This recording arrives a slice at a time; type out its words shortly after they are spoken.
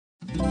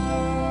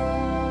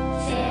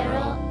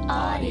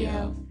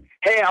Radio.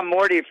 Hey, I'm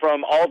Morty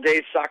from All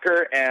Day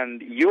Sucker,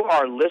 and you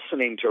are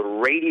listening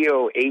to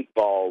Radio 8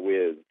 Ball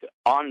with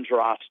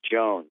Andras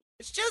Jones.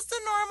 It's just the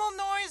normal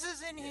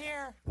noises in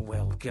here.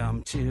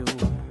 Welcome to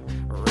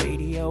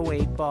Radio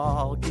 8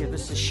 Ball. Give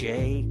us a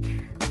shake.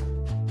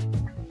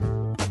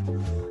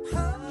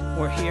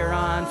 We're here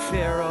on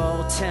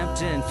Feral,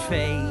 tempting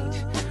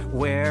fate.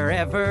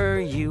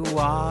 Wherever you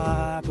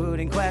are,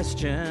 putting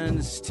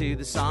questions to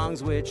the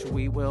songs which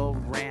we will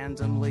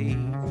randomly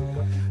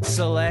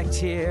select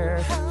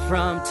here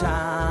from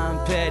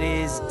Tom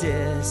Petty's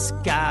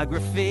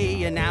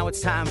discography. And now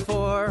it's time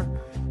for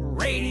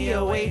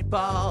Radio 8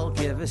 Ball.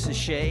 Give us a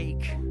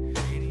shake.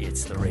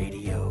 It's the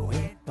Radio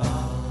 8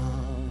 Ball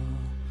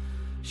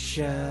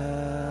Show.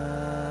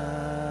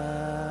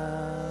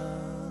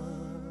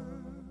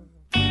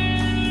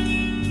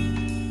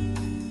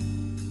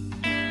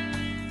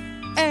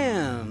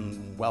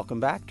 And welcome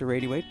back to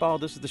Radio 8 Ball.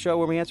 This is the show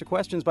where we answer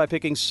questions by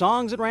picking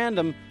songs at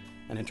random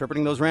and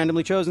interpreting those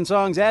randomly chosen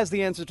songs as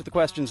the answers to the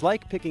questions,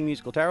 like picking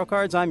musical tarot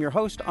cards. I'm your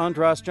host,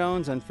 Andras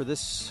Jones, and for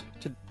today's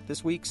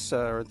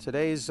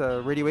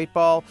Radio 8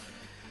 Ball,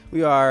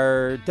 we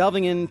are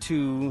delving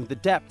into the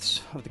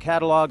depths of the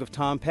catalog of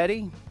Tom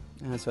Petty.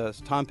 And it's a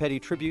Tom Petty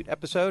tribute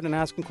episode and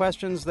asking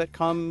questions that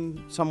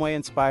come some way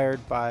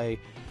inspired by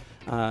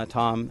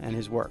Tom and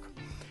his work.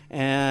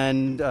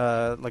 And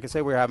like I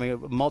say, we're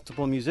having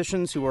multiple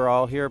musicians who are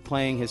all here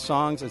playing his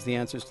songs as the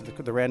answers to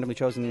the randomly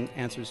chosen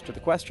answers to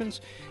the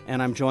questions.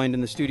 And I'm joined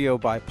in the studio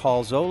by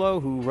Paul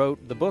Zollo, who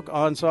wrote the book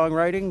on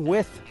songwriting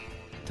with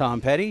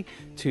Tom Petty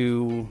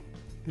to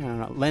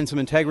lend some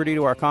integrity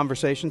to our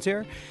conversations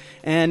here.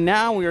 And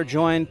now we are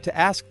joined to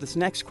ask this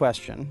next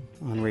question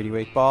on Radio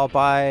 8 Ball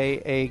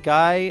by a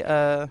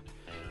guy,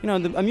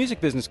 a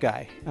music business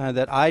guy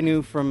that I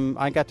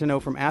got to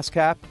know from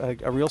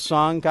ASCAP, a real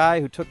song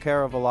guy who took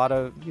care of a lot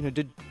of,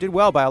 did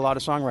well by a lot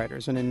of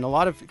songwriters. And in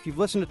if you've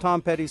listened to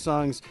Tom Petty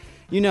songs,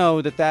 you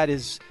know that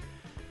is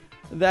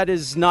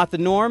not the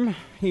norm.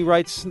 He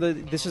writes,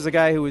 this is a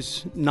guy who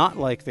is not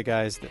like the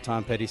guys that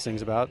Tom Petty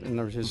sings about,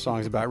 and his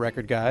songs about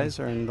record guys,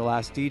 or in The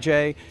Last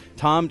DJ.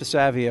 Tom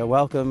DeSavia,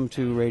 welcome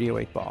to Radio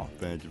 8 Ball.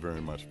 Thank you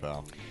very much,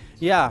 pal.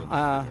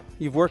 Yeah,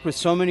 you've worked with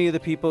so many of the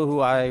people who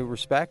I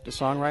respect as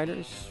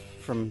songwriters,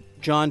 from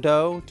John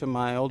Doe to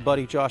my old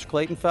buddy Josh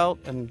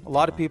Clayton-Felt, and a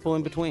lot of people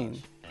in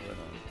between.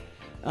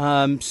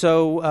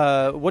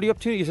 So what are you up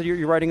to? You said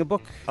you're writing a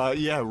book?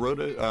 Yeah, I wrote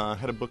it.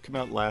 Had a book come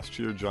out last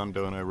year. John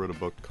Doe and I wrote a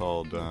book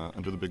called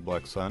Under the Big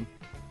Black Sun.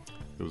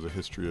 It was a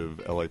history of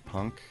LA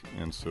punk,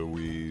 and so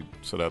we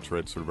set out to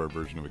write sort of our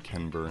version of a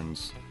Ken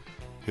Burns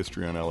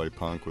history on LA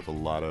punk with a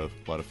lot of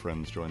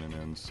friends joining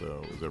in.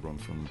 So it was everyone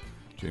from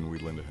Jane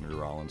Wiedlin to Henry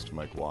Rollins to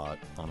Mike Watt,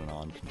 on and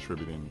on,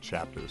 contributing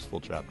full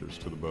chapters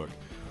to the book,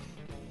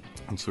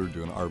 and sort of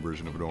doing our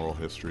version of an oral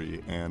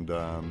history. And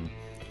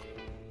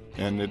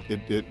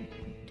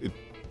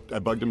I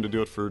bugged him to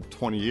do it for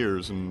 20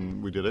 years,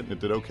 and we did it, and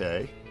it did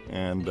okay.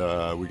 And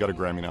we got a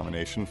Grammy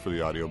nomination for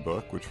the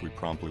audiobook, which we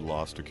promptly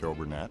lost to Carol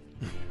Burnett,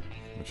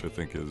 which I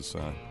think is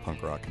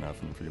punk rock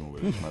enough, and if you're going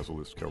to lose, might as well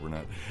lose to Carol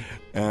Burnett.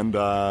 And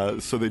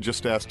so they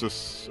just asked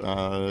us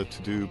to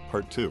do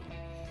part 2.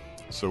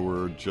 So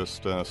we're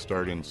just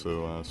starting,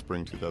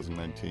 spring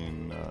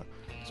 2019.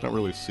 It's not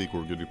really a sequel,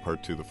 we're going to do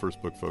part 2. The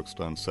first book focused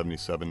on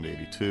 77 to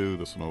 82.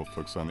 This one will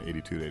focus on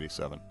 82 to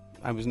 87.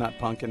 I was not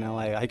punk in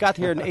L.A. I got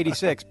here in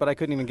 86, but I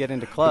couldn't even get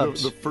into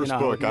clubs. The first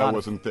book, I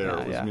wasn't there.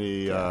 It was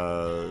me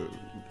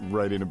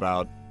writing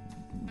about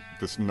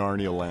this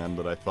Narnia land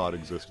that I thought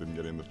existed and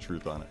getting the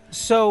truth on it.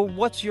 So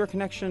what's your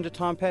connection to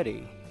Tom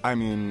Petty? I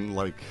mean,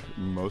 like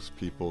most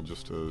people,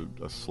 just a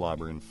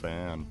slobbering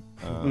fan.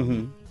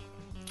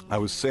 I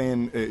was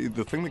saying,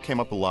 the thing that came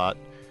up a lot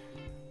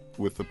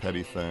with the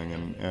Petty thing,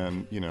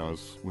 and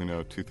as we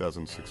know,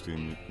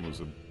 2016 was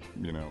a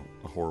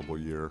horrible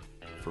year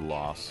for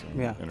loss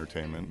and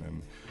entertainment,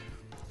 and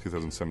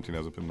 2017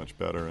 hasn't been much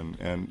better.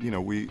 And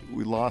we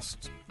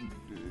lost,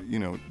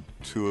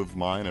 two of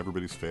mine,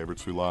 everybody's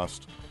favorites. We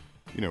lost,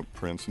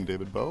 Prince and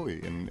David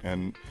Bowie,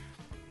 and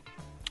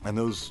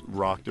those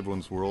rocked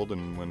everyone's world.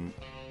 And when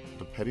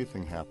the Petty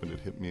thing happened, it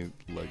hit me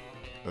like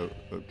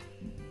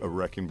a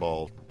wrecking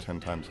ball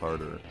 10 times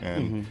harder.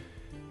 And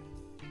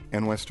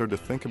and when I started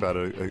to think about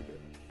it,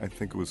 I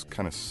think it was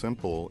kind of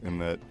simple in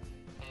that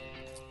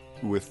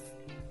with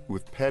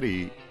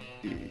Petty,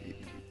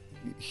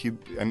 he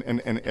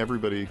and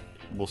everybody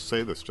will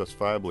say this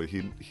justifiably,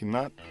 he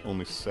not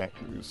only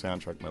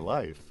soundtracked my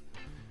life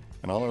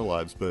and all our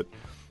lives, but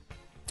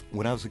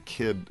when I was a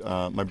kid,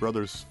 my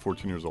brother's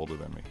 14 years older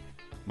than me.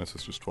 My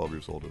sister's 12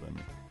 years older than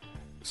me.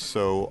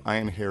 So I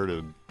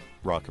inherited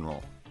rock and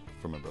roll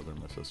from my brother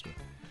and my sister.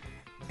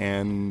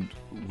 And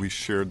we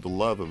shared the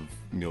love of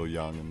Neil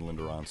Young and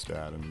Linda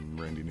Ronstadt and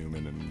Randy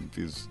Newman and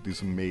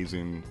these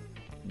amazing,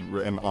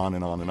 and on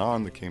and on and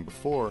on that came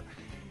before.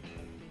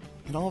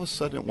 And all of a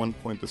sudden, at one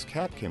point, this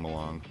cat came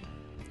along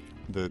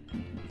that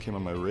came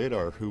on my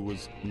radar who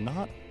was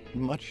not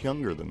much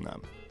younger than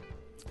them.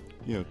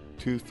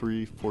 2,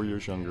 3, 4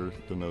 years younger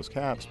than those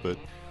cats, but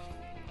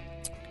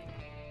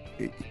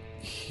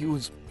he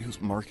was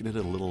marketed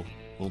a little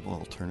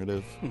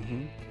alternative.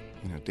 Mm-hmm.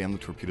 You know, Damn the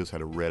Torpedoes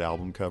had a red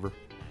album cover.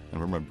 I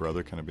remember my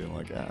brother kind of being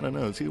like, I don't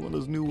know, is he one of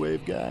those new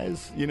wave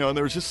guys? You know, and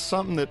there was just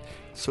something that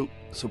so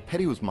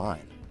Petty was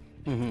mine.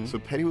 Mm-hmm. So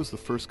Petty was the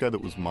first guy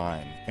that was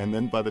mine, and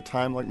then by the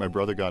time like my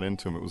brother got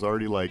into him, it was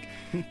already like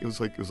it was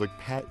like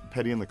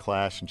Petty and the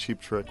Clash and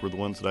Cheap Trick were the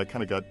ones that I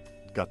kind of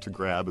got to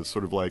grab as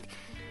sort of like,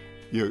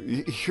 you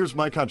know, here's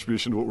my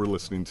contribution to what we're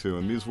listening to,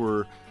 and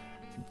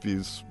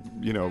these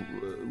you know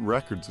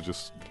records that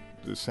just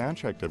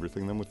soundtracked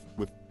everything. Then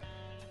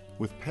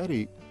with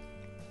Petty,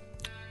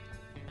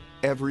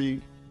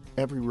 every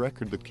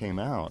record that came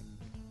out,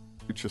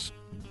 it just,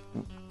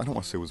 I don't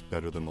want to say was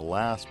better than the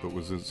last, but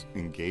was as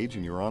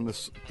engaging. You were on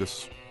this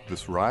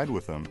ride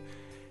with him,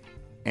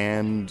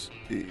 and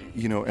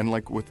you know, and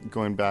like with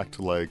going back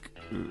to like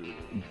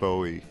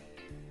Bowie,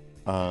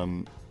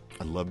 I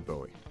love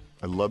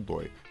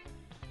Bowie.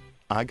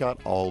 I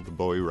got all the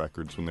Bowie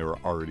records when they were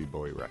already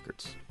Bowie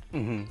records.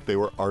 Mm-hmm. They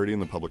were already in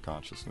the public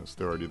consciousness.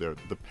 They're already there.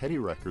 The Petty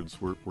records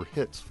were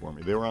hits for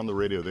me. They were on the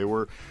radio. They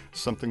were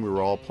something we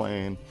were all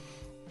playing.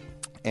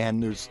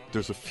 And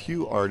there's a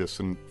few artists,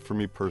 and for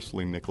me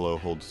personally, Niccolo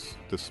holds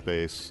the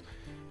space.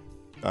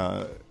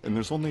 And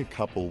there's only a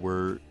couple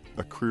where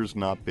a career's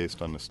not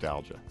based on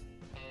nostalgia.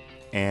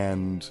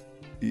 And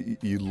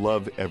you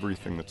love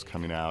everything that's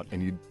coming out,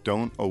 and you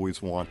don't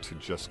always want to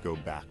just go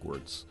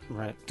backwards.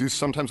 Right.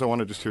 Sometimes I want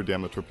to just hear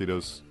Damn the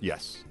Torpedoes?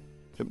 Yes.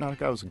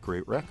 Hypnotic Eye was a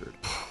great record.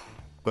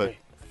 But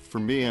for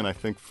me, and I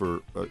think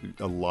for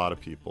a lot of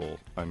people,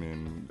 I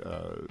mean,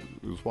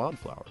 it was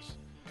Wildflowers.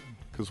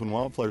 Because when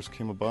Wildflowers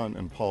came about,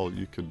 and Paul,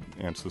 you could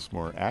answer this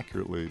more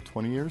accurately,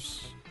 20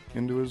 years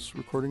into his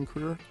recording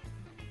career?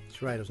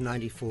 That's right. It was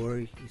 94.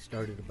 He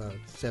started about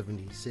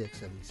 76,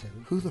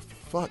 77. Who the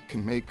fuck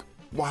can make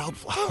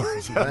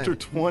Wildflowers Right. after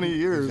 20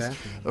 years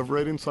Exactly. of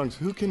writing songs?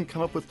 Who can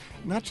come up with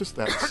not just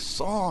that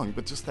song,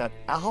 but just that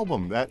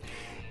album, that,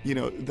 you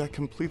know, that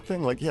complete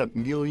thing? Like, yeah,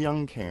 Neil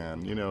Young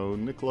can, you know,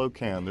 Niccolo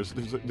can.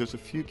 There's a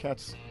few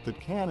cats that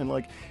can, and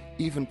like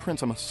even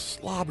Prince. I'm a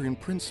slobbering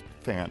Prince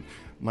fan.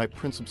 My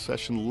Prince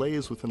obsession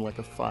lays within like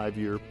a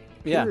 5-year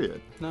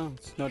period. Yeah. No,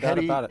 it's no doubt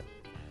about it.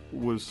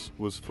 Was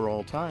for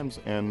all times,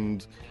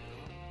 and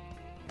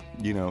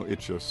you know,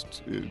 it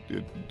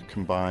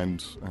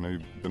combined, and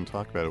I've been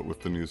talking about it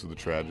with the news of the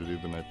tragedy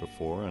the night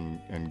before,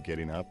 and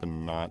getting up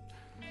and not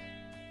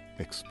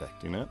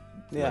expecting it.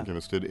 Yeah. Like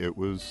Guinness did. It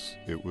was,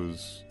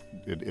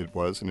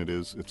 and it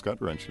is. It's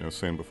gut wrenching. I was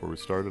saying before we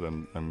started,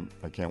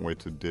 I can't wait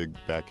to dig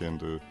back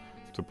into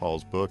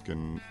Paul's book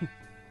and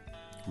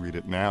read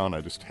it now, and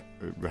I just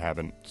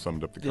haven't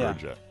summed up the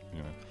courage yet.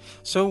 You know.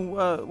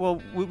 So,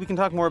 well, we can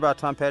talk more about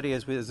Tom Petty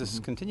as this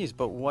continues.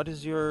 But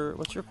what's your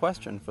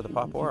question for the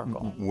Pop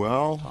Oracle?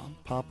 Well, Tom?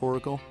 Pop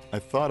Oracle, I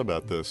thought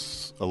about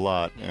this a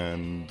lot,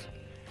 and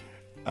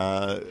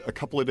a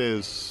couple of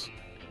days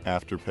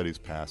after Petty's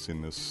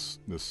passing, this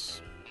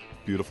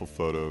beautiful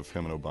photo of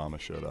him and Obama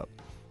showed up,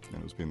 and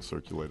it was being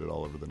circulated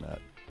all over the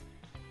net,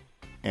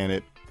 and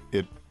it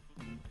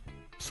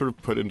sort of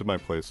put into my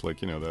place,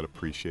 like, you know, that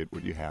appreciate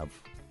what you have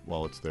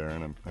while it's there.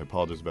 And I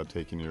apologize about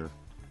taking your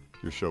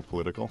show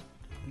political.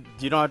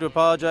 You don't have to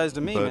apologize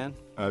to me, But man.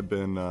 I've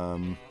been,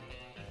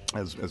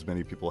 as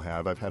many people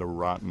have, I've had a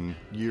rotten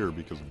year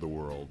because of the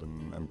world,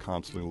 and I'm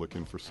constantly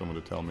looking for someone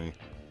to tell me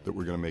that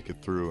we're going to make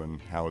it through and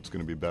how it's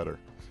going to be better.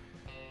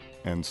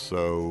 And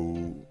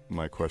so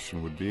my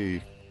question would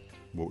be,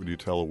 what would you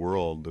tell a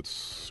world that's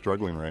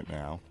struggling right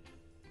now,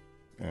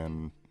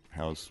 and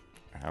how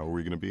are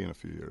we going to be in a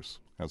few years?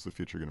 How's the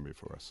future going to be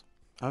for us?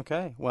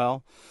 Okay,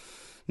 well,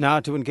 now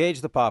to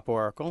engage the Pop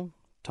Oracle,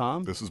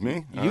 Tom, This is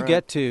me. All you right.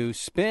 get to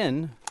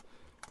spin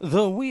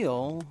the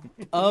Wheel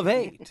of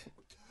 8.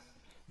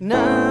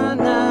 Na,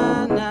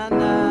 na, na,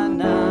 na,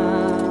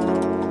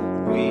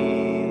 na,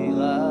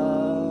 Wheel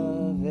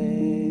of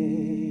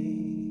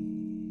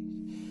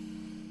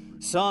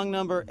 8. Song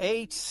number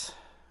 8,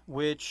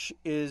 which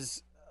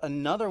is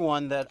another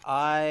one that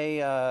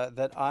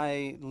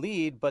I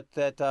lead, but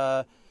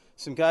that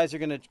some guys are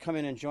going to come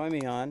in and join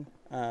me on.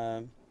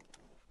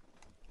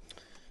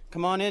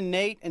 Come on in,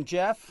 Nate and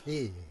Jeff.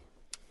 Hey,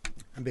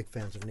 I'm big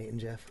fans of Nate and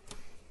Jeff.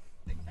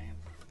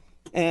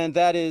 And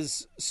that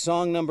is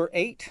song number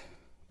 8,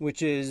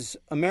 which is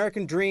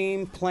American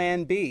Dream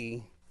Plan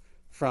B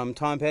from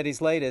Tom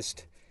Petty's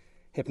latest,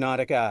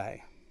 Hypnotic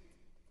Eye.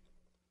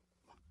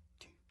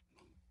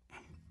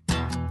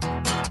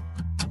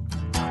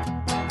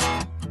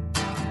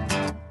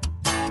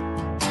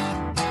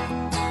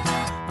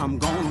 I'm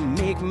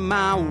gonna make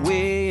my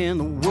way in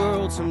the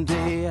world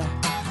someday.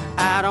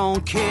 I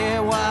don't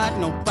care what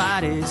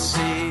nobody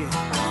say.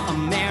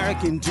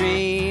 American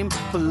dream,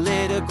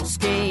 political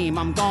scheme.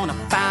 I'm gonna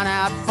find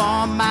out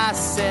for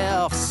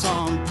myself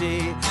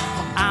someday.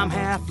 I'm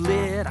half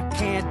lit, I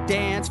can't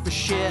dance for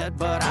shit,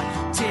 but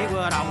I take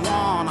what I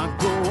want, I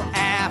go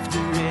after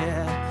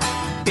it.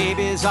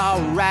 Baby's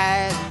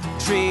alright,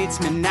 treats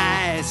me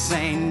nice.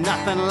 Ain't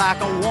nothing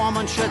like a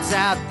woman shuts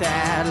out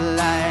that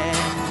light.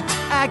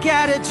 I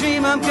got a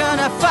dream, I'm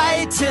gonna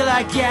fight till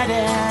I get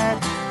it.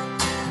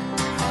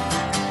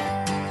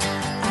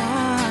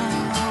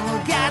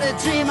 got a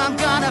dream, I'm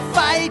gonna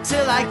fight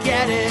till I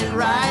get it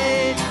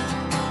right.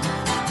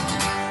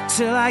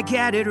 Till I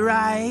get it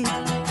right.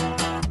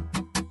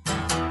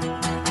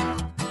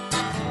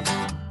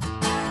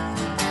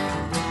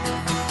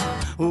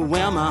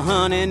 Well, my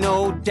honey,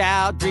 no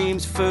doubt,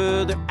 dreams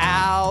further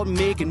out,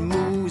 making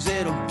moves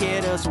that'll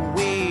get us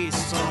away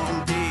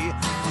someday.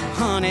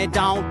 Honey,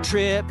 don't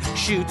trip,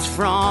 shoots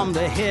from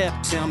the hip,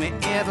 tell me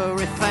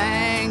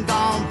everything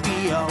gon'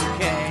 be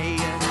okay.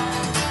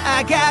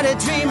 I got a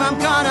dream, I'm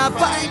gonna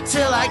fight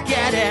till I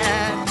get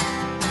it.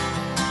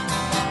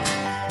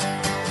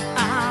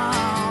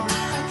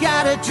 Oh,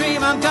 got a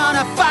dream, I'm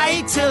gonna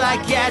fight till I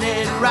get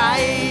it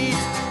right.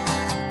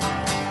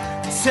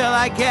 Till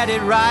I get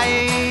it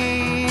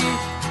right.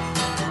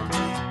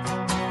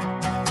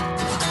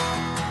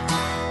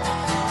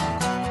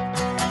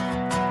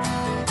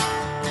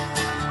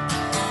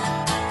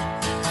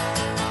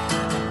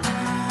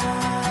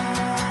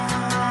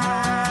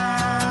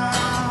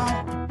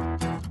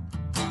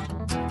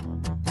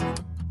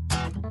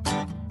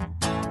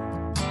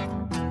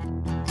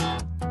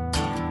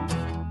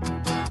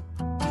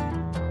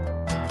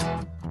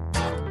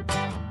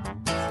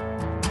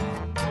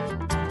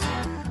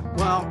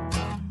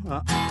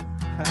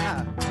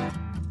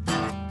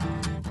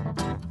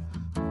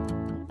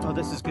 Oh,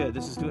 this is good.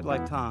 This is Do It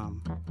Like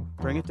Tom.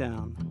 Bring it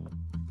down.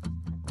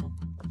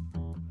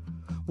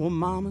 Well,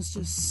 mama's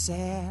just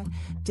sad,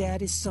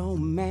 daddy's so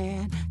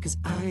mad, 'cause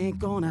I ain't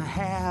gonna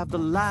have the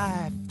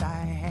life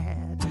I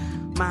had.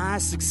 My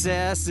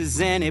success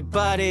is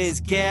anybody's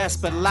guess,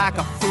 but like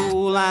a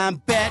fool, I'm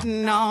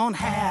betting on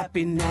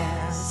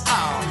happiness.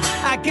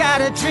 Oh, I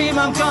got a dream,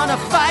 I'm gonna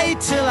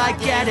fight till I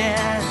get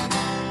it.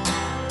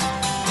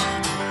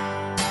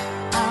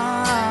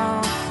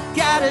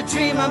 Got a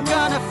dream, I'm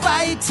gonna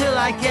fight till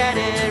I get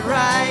it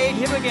right.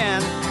 Here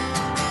again.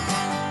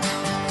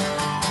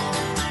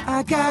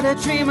 I got a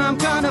dream, I'm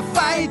gonna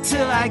fight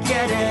till I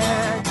get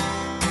it.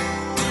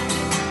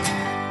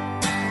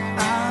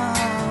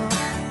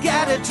 Oh,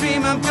 got a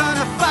dream, I'm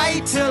gonna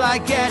fight till I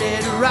get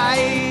it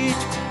right.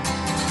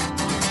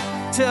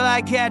 Till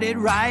I get it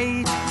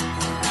right.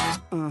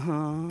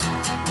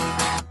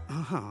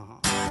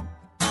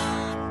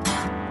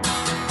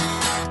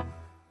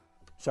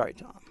 Sorry,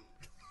 Tom.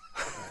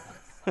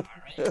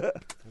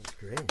 That's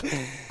great.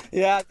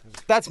 Yeah,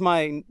 that's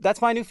my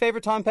new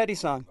favorite Tom Petty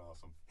song.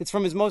 Awesome. It's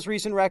from his most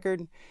recent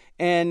record,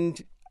 and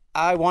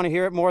I want to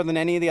hear it more than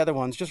any of the other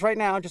ones. Just right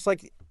now, just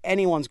like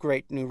anyone's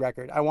great new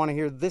record, I want to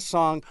hear this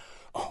song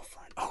over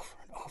and over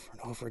and over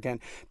and over again.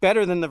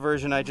 Better than the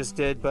version I just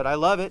did, but I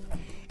love it.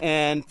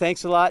 And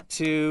thanks a lot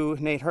to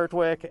Nate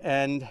Hertwick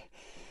and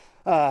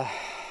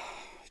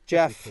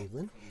Jeff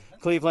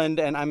Cleveland,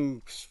 and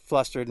I'm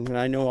flustered, and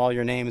I know all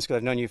your names because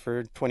I've known you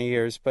for 20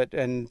 years,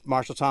 and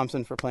Marshall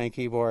Thompson for playing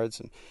keyboards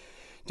and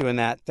doing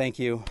that. Thank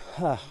you.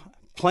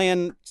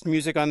 Playing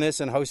music on this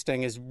and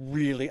hosting is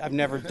really, I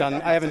haven't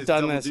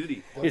done this.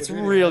 Duty. It's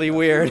really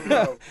weird.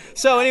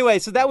 So anyway,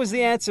 so that was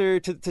the answer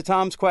to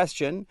Tom's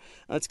question.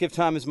 Let's give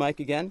Tom his mic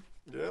again.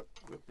 Yep.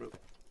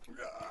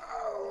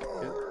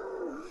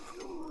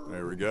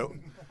 There we go.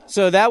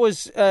 So that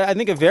was, I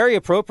think, a very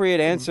appropriate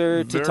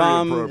answer to Very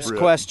Tom's appropriate.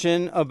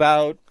 question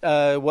about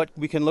what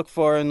we can look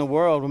for in the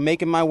world. I'm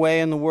making my way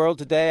in the world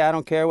today. I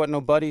don't care what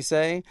nobody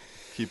say.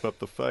 Keep up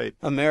the fight.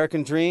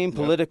 American dream,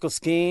 political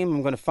scheme.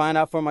 I'm going to find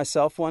out for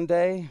myself one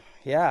day.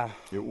 Yeah.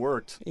 It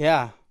worked.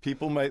 Yeah.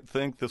 People might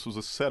think this was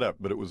a setup,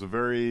 but it was a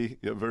very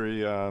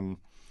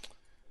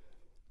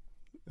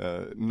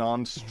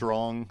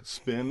non-strong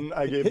spin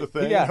I gave the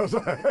thing. Yeah. I was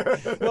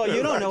like- Well,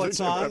 you don't know what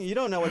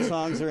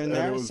songs are in And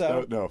there. it was,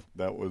 So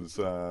that was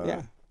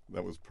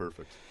that was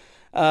perfect.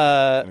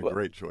 uh, And a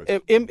great choice.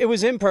 it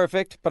was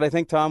imperfect, but I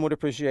think Tom would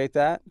appreciate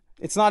that.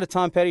 It's not a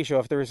Tom Petty show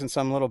if there isn't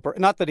some little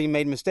not that he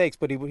made mistakes,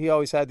 but he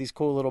always had these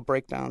cool little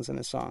breakdowns in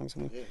his songs,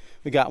 and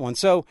we got one.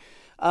 So,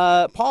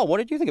 Paul, what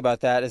did you think about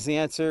that as the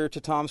answer to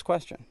Tom's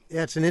question?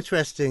 Yeah, it's an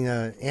interesting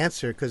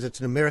answer because it's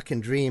an American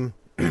dream,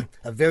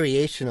 a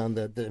variation on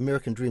the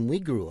American dream we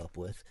grew up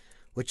with,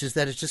 which is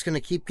that it's just going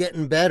to keep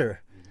getting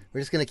better.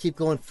 We're just going to keep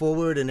going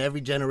forward, and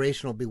every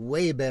generation will be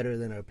way better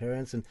than our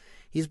parents. And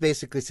he's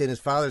basically saying his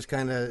father's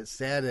kind of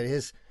sad that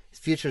his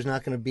future is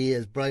not going to be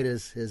as bright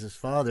as his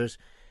father's.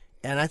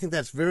 And I think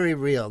that's very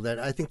real. That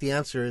I think the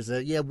answer is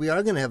that, yeah, we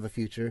are going to have a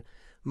future.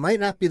 Might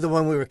not be the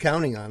one we were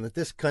counting on, that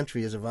this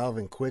country is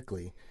evolving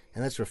quickly,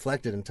 and that's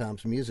reflected in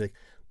Tom's music.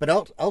 But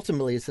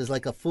ultimately, it says,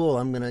 like a fool,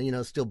 I'm going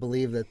to, still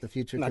believe that the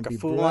future Like can a be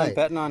fool, bright. I'm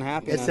betting on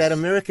happiness. It's that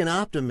American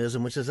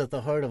optimism, which is at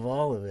the heart of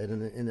all of it,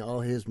 and in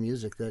all his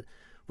music, that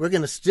we're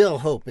going to still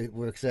hope it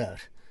works out.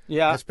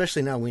 Yeah.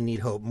 Especially now, we need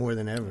hope more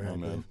than ever. I man.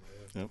 believe.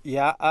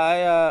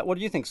 Yeah. What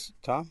do you think,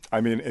 Tom?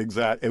 I mean, It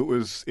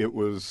was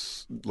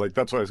like,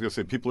 that's what I was going to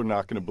say. People are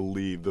not going to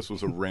believe this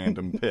was a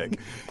random pick.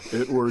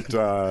 It worked.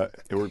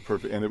 It worked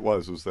perfect, and it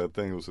was that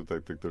thing. It was that I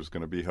think there's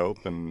going to be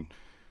hope, and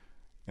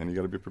you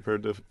got to be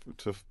prepared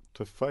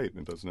to fight.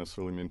 It doesn't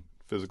necessarily mean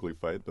physically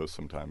fight, though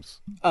sometimes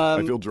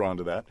I feel drawn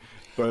to that.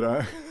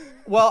 But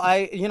well,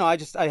 I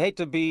hate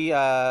to be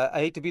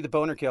the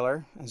boner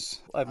killer,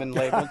 as I've been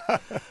labeled,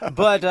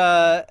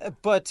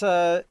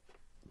 but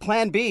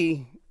Plan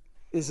B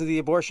is the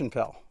abortion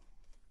pill.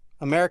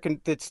 When I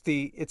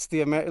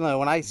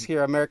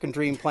hear American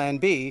Dream Plan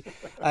B,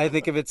 I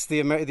think of it's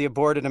the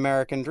aborted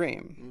American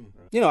dream.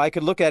 I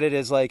could look at it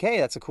as like, hey,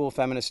 that's a cool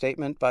feminist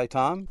statement by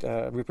Tom,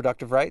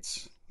 reproductive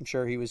rights. I'm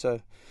sure he was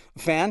a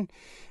fan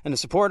and a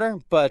supporter.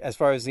 But as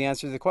far as the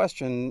answer to the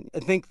question, I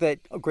think that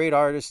great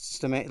artists,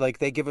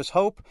 they give us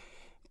hope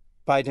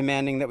by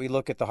demanding that we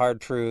look at the hard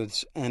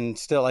truths. And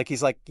still,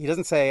 he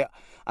doesn't say,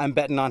 I'm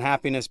betting on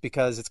happiness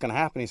because it's going to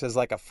happen. He says,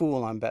 like a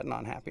fool, I'm betting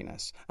on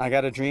happiness. I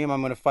got a dream.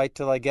 I'm going to fight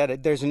till I get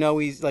it. There's no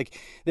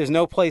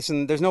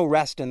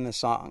rest in this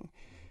song.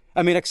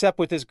 I mean, except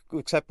with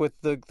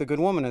the good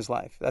woman in his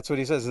life. That's what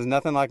he says. There's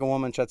nothing like a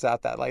woman shuts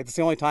out that light. It's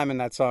the only time in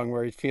that song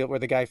where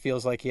the guy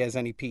feels like he has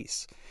any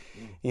peace,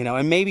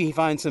 and maybe he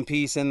finds some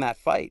peace in that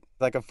fight.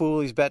 Like a fool,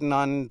 he's betting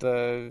on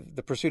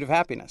the pursuit of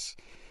happiness.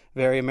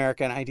 Very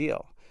American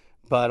ideal.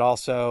 But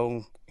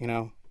also,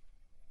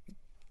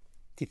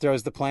 he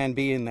throws the Plan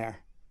B in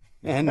there,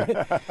 and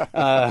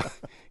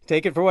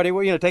take it for what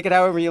take it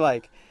however you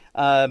like.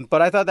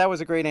 But I thought that was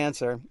a great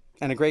answer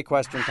and a great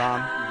question,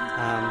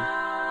 Tom.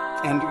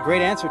 And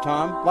great answer,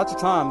 Tom. Lots of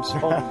Toms.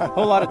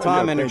 Whole lot of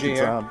Tom energy thank you,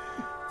 here. Tom.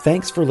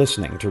 Thanks for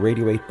listening to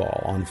Radio 8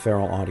 Ball on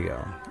Feral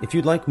Audio. If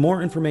you'd like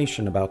more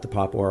information about the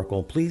Pop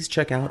Oracle, please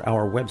check out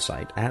our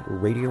website at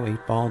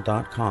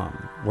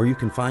radio8ball.com, where you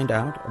can find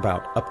out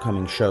about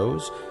upcoming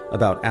shows,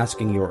 about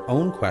asking your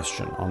own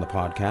question on the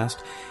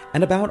podcast,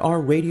 and about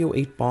our Radio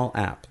 8 Ball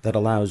app that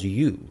allows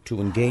you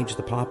to engage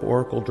the Pop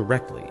Oracle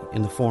directly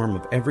in the form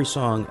of every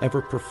song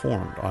ever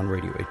performed on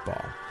Radio 8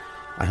 Ball.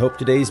 I hope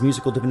today's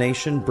musical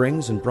divination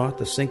brings and brought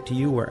the sync to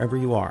you wherever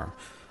you are.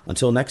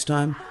 Until next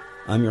time,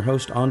 I'm your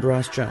host,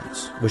 Andras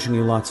Jones, wishing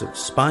you lots of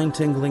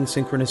spine-tingling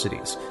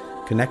synchronicities,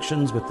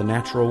 connections with the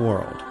natural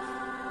world,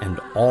 and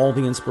all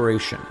the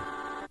inspiration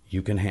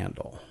you can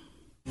handle.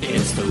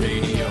 It's the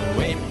Radio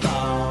 8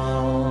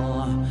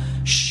 Ball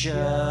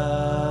Show.